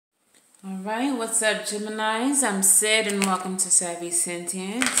All right, what's up, Geminis? I'm Sid, and welcome to Savy,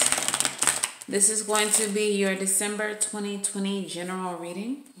 Sentient. This is going to be your December 2020 general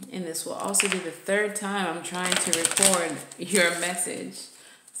reading, and this will also be the third time I'm trying to record your message.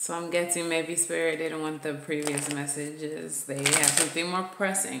 So I'm guessing maybe Spirit didn't want the previous messages. They have something more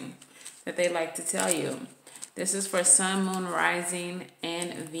pressing that they'd like to tell you. This is for Sun, Moon, Rising,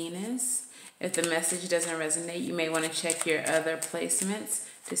 and Venus. If the message doesn't resonate, you may want to check your other placements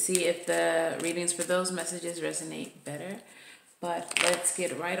to see if the readings for those messages resonate better. But let's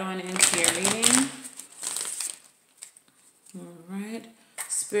get right on into your reading. All right.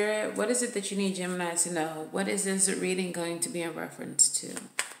 Spirit, what is it that you need Gemini to know? What is this reading going to be in reference to?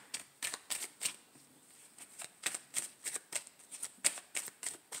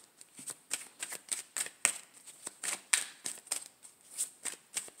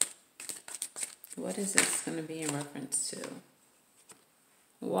 What is this going to be in reference to?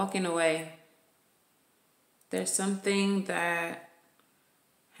 Walking away. There's something that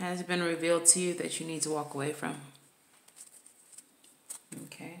has been revealed to you that you need to walk away from.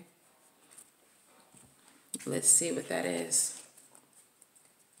 Okay. Let's see what that is.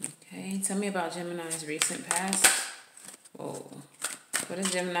 Okay. Tell me about Gemini's recent past. Whoa. What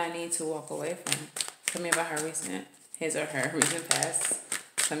does Gemini need to walk away from? Tell me about his or her recent past.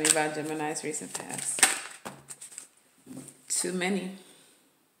 Tell me about Gemini's recent past. Too many.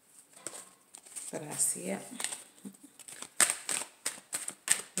 But I see it.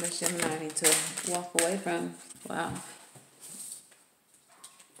 What Gemini need to walk away from? Wow.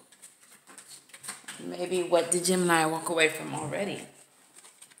 Maybe what did Gemini walk away from already?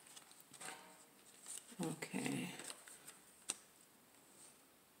 Okay.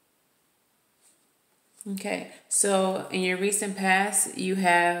 Okay. So in your recent past, you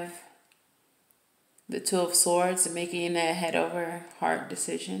have the Two of Swords making a head over heart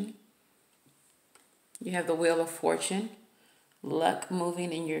decision. You have the Wheel of Fortune, luck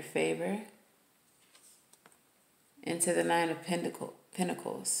moving in your favor, into the Nine of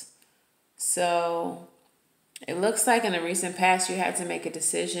Pentacles. So it looks like in the recent past you had to make a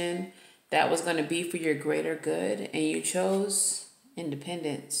decision that was going to be for your greater good, and you chose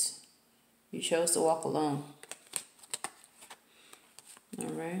independence. You chose to walk alone. All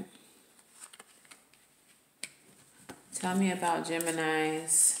right. Tell me about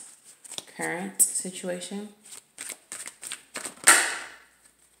Gemini's current situation.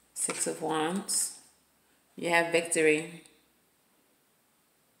 Six of Wands. You have victory.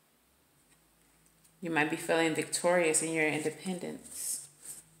 You might be feeling victorious in your independence.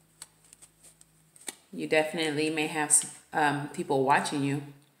 You definitely may have people watching you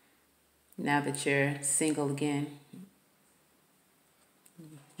now that you're single again.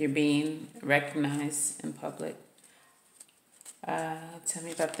 You're being recognized in public. Tell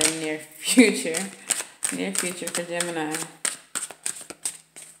me about the near future. Near future for Gemini.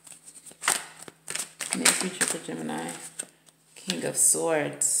 Near future for Gemini. King of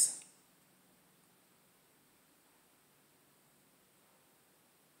Swords.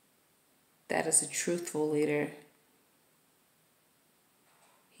 That is a truthful leader.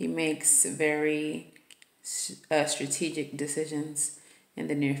 He makes very strategic decisions in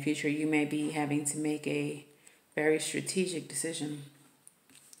the near future. You may be having to make a very strategic decision.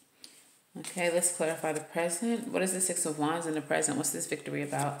 Okay, let's clarify the present. What is the Six of Wands in the present? What's this victory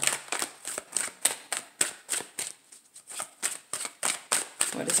about?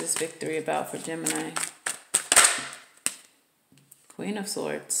 What is this victory about for Gemini? Queen of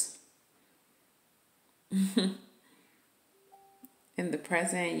Swords. In the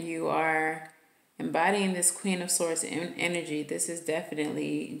present, you are embodying this Queen of Swords energy. This is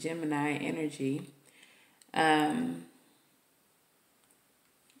definitely Gemini energy.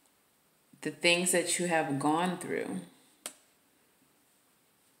 The things that you have gone through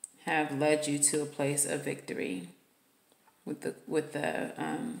have led you to a place of victory. With the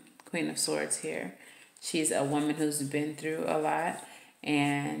Queen of Swords here, she's a woman who's been through a lot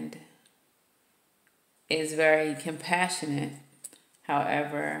and is very compassionate.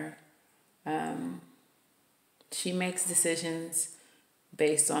 However, she makes decisions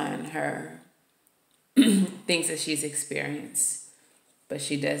based on her things that she's experienced, but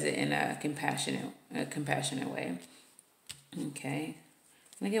she does it in a compassionate way. Okay,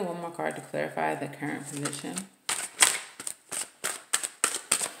 let me get one more card to clarify the current position.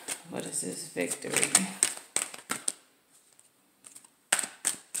 What is this victory?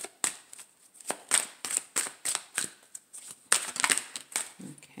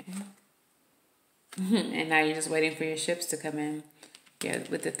 Okay. And now you're just waiting for your ships to come in. Yeah,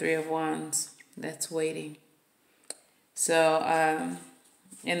 with the Three of Wands. That's waiting. So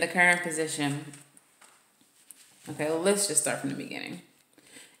In the current position, okay, well, let's just start from the beginning.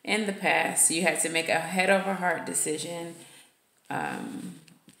 In the past, you had to make a head over heart decision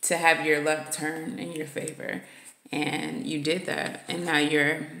to have your luck turn in your favor. And you did that, and now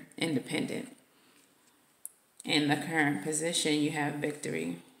you're independent. In the current position, you have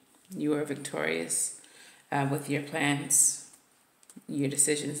victory. You are victorious with your plans, your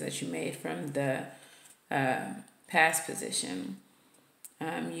decisions that you made from the past position.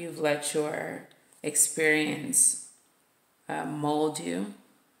 You've let your experience mold you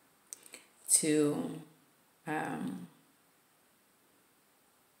to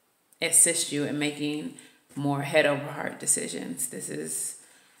assist you in making more head over heart decisions. This is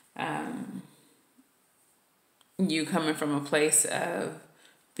you coming from a place of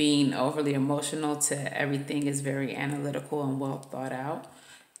being overly emotional to everything is very analytical and well thought out.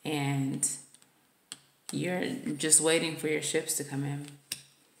 And you're just waiting for your ships to come in.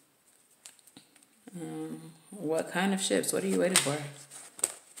 What kind of ships? What are you waiting for?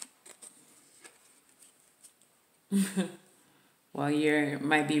 Well, you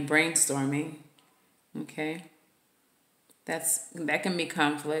might be brainstorming. Okay. That can be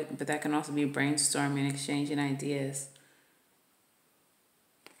conflict, but that can also be brainstorming, exchanging ideas.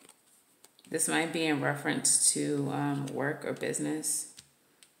 This might be in reference to work or business.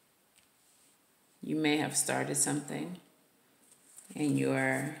 You may have started something and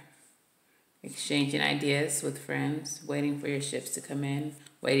you're exchanging ideas with friends, waiting for your ships to come in,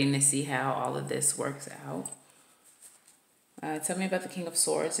 waiting to see how all of this works out. Tell me about the King of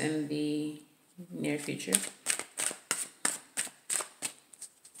Swords in the near future.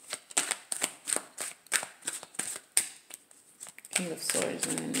 King of Swords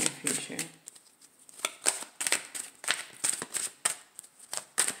in the near future.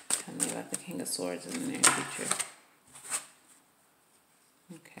 Tell me about the King of Swords in the near future.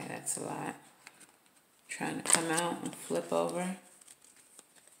 Okay, that's a lot. Trying to come out and flip over.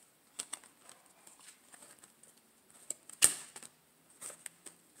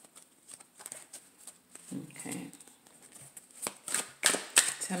 Okay.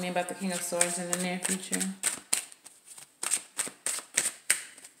 Tell me about the King of Swords in the near future.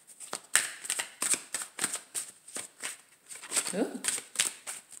 Ooh.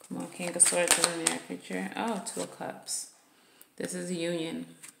 Come on, King of Swords in the near future. Oh, Two of Cups. This is a union.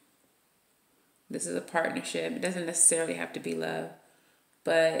 This is a partnership. It doesn't necessarily have to be love.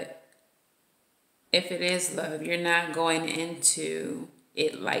 But if it is love, you're not going into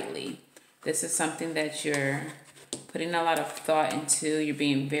it lightly. This is something that you're putting a lot of thought into. You're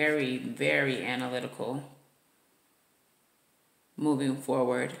being very, very analytical moving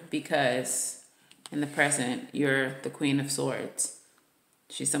forward because in the present, you're the Queen of Swords.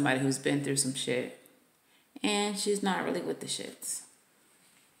 She's somebody who's been through some shit. And she's not really with the shits.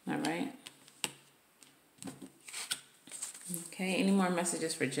 All right? Okay, any more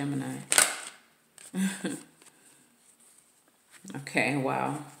messages for Gemini? Okay,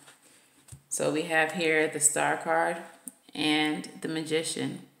 wow. So we have here the Star card and the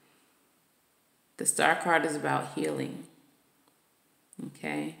Magician. The Star card is about healing.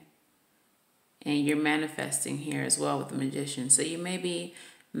 Okay? And you're manifesting here as well with the Magician. So you may be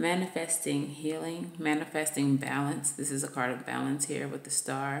manifesting healing, manifesting balance. This is a card of balance here with the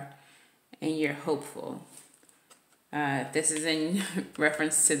Star. And you're hopeful. This is in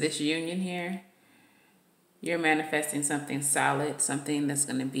reference to this union here. You're manifesting something solid, something that's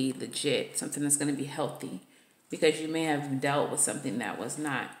going to be legit, something that's going to be healthy. Because you may have dealt with something that was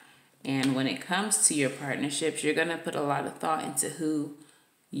not. And when it comes to your partnerships, you're going to put a lot of thought into who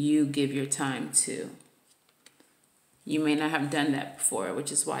you give your time to. You may not have done that before,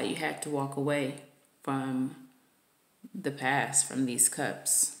 which is why you had to walk away from the past, from these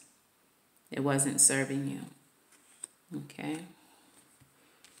cups. It wasn't serving you. Okay.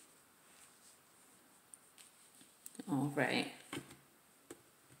 All right.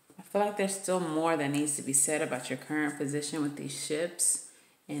 I feel like there's still more that needs to be said about your current position with these ships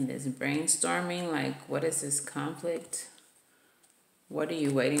and this brainstorming. Like, what is this conflict? What are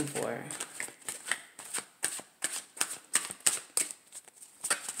you waiting for?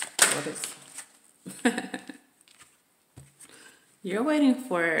 What is... You're waiting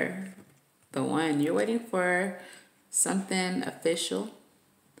for the one. You're waiting for something official.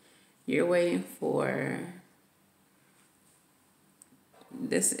 You're waiting for...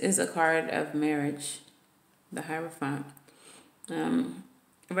 This is a card of marriage, the Hierophant. It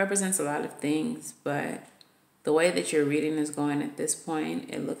represents a lot of things, but the way that your reading is going at this point,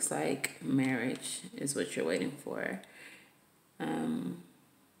 it looks like marriage is what you're waiting for.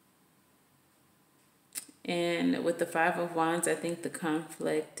 And with the Five of Wands, I think the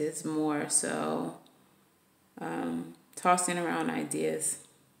conflict is more so tossing around ideas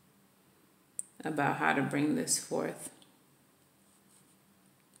about how to bring this forth.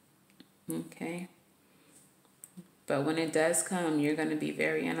 Okay. But when it does come, you're going to be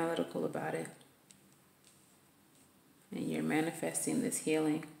very analytical about it. And you're manifesting this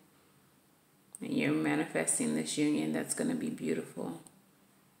healing. And you're manifesting this union that's going to be beautiful.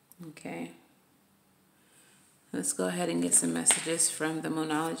 Okay. Let's go ahead and get some messages from the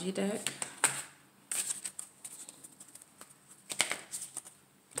Moonology deck.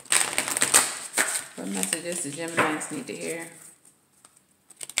 What messages do Geminis need to hear?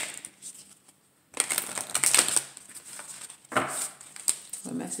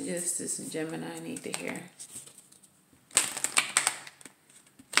 What messages does Gemini need to hear?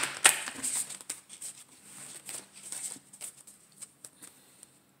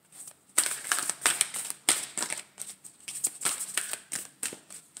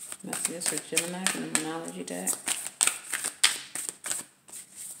 Messages for Gemini from the Moonology deck.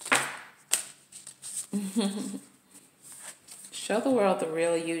 Show the world the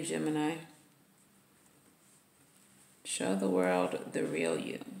real you, Gemini. Show the world the real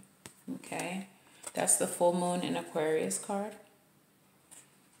you. Okay? That's the full moon in Aquarius card.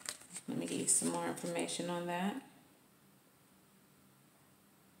 Let me give you some more information on that.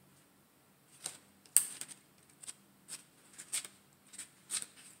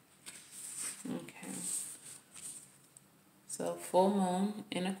 Okay. So full moon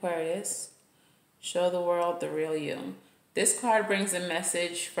in Aquarius. Show the world the real you. This card brings a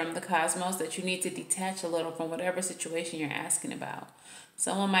message from the cosmos that you need to detach a little from whatever situation you're asking about.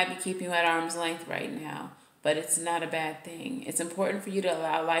 Someone might be keeping you at arm's length right now, but it's not a bad thing. It's important for you to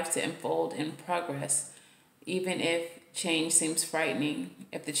allow life to unfold in progress, even if change seems frightening,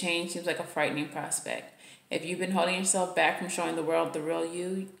 if the change seems like a frightening prospect. If you've been holding yourself back from showing the world the real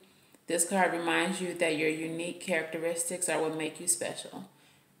you, this card reminds you that your unique characteristics are what make you special.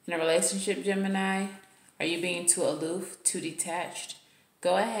 In a relationship, Gemini, are you being too aloof, too detached?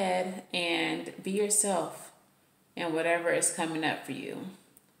 Go ahead and be yourself in whatever is coming up for you.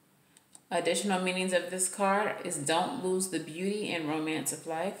 Additional meanings of this card is don't lose the beauty and romance of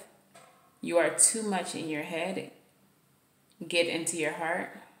life. You are too much in your head. Get into your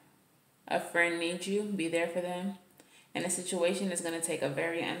heart. A friend needs you. Be there for them. And a situation is going to take a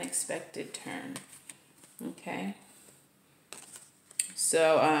very unexpected turn. Okay?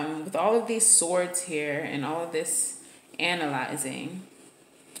 So with all of these swords here and all of this analyzing,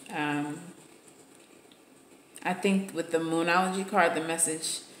 I think with the Moonology card, the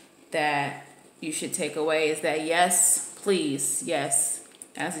message that you should take away is that yes, please, yes.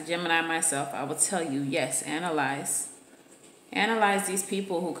 As a Gemini myself, I will tell you, yes, analyze. Analyze these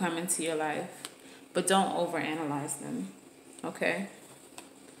people who come into your life, but don't overanalyze them, okay?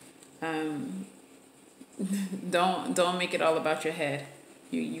 Don't make it all about your head.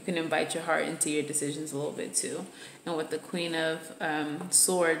 You can invite your heart into your decisions a little bit too. And with the Queen of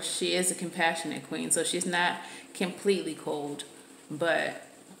Swords, she is a compassionate queen, so she's not completely cold, but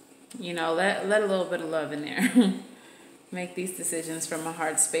you know, let a little bit of love in there. Make these decisions from a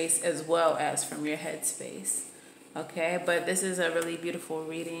heart space as well as from your head space. Okay, but this is a really beautiful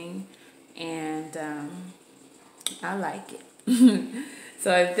reading, and I like it.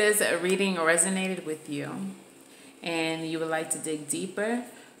 So if this reading resonated with you and you would like to dig deeper,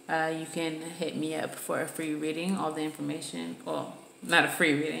 you can hit me up for a free reading. All the information, well, not a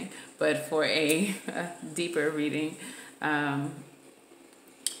free reading, but for a deeper reading.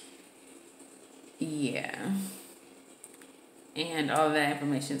 Yeah. And all of that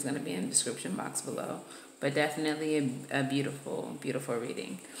information is going to be in the description box below. But definitely a beautiful, beautiful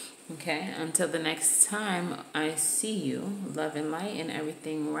reading. Okay, until the next time I see you, love and light and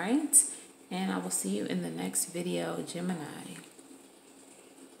everything right. And I will see you in the next video, Gemini.